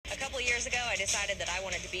years ago, I decided that I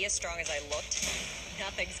wanted to be as strong as I looked.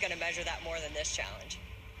 Nothing's going to measure that more than this challenge.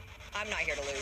 I'm not here to lose.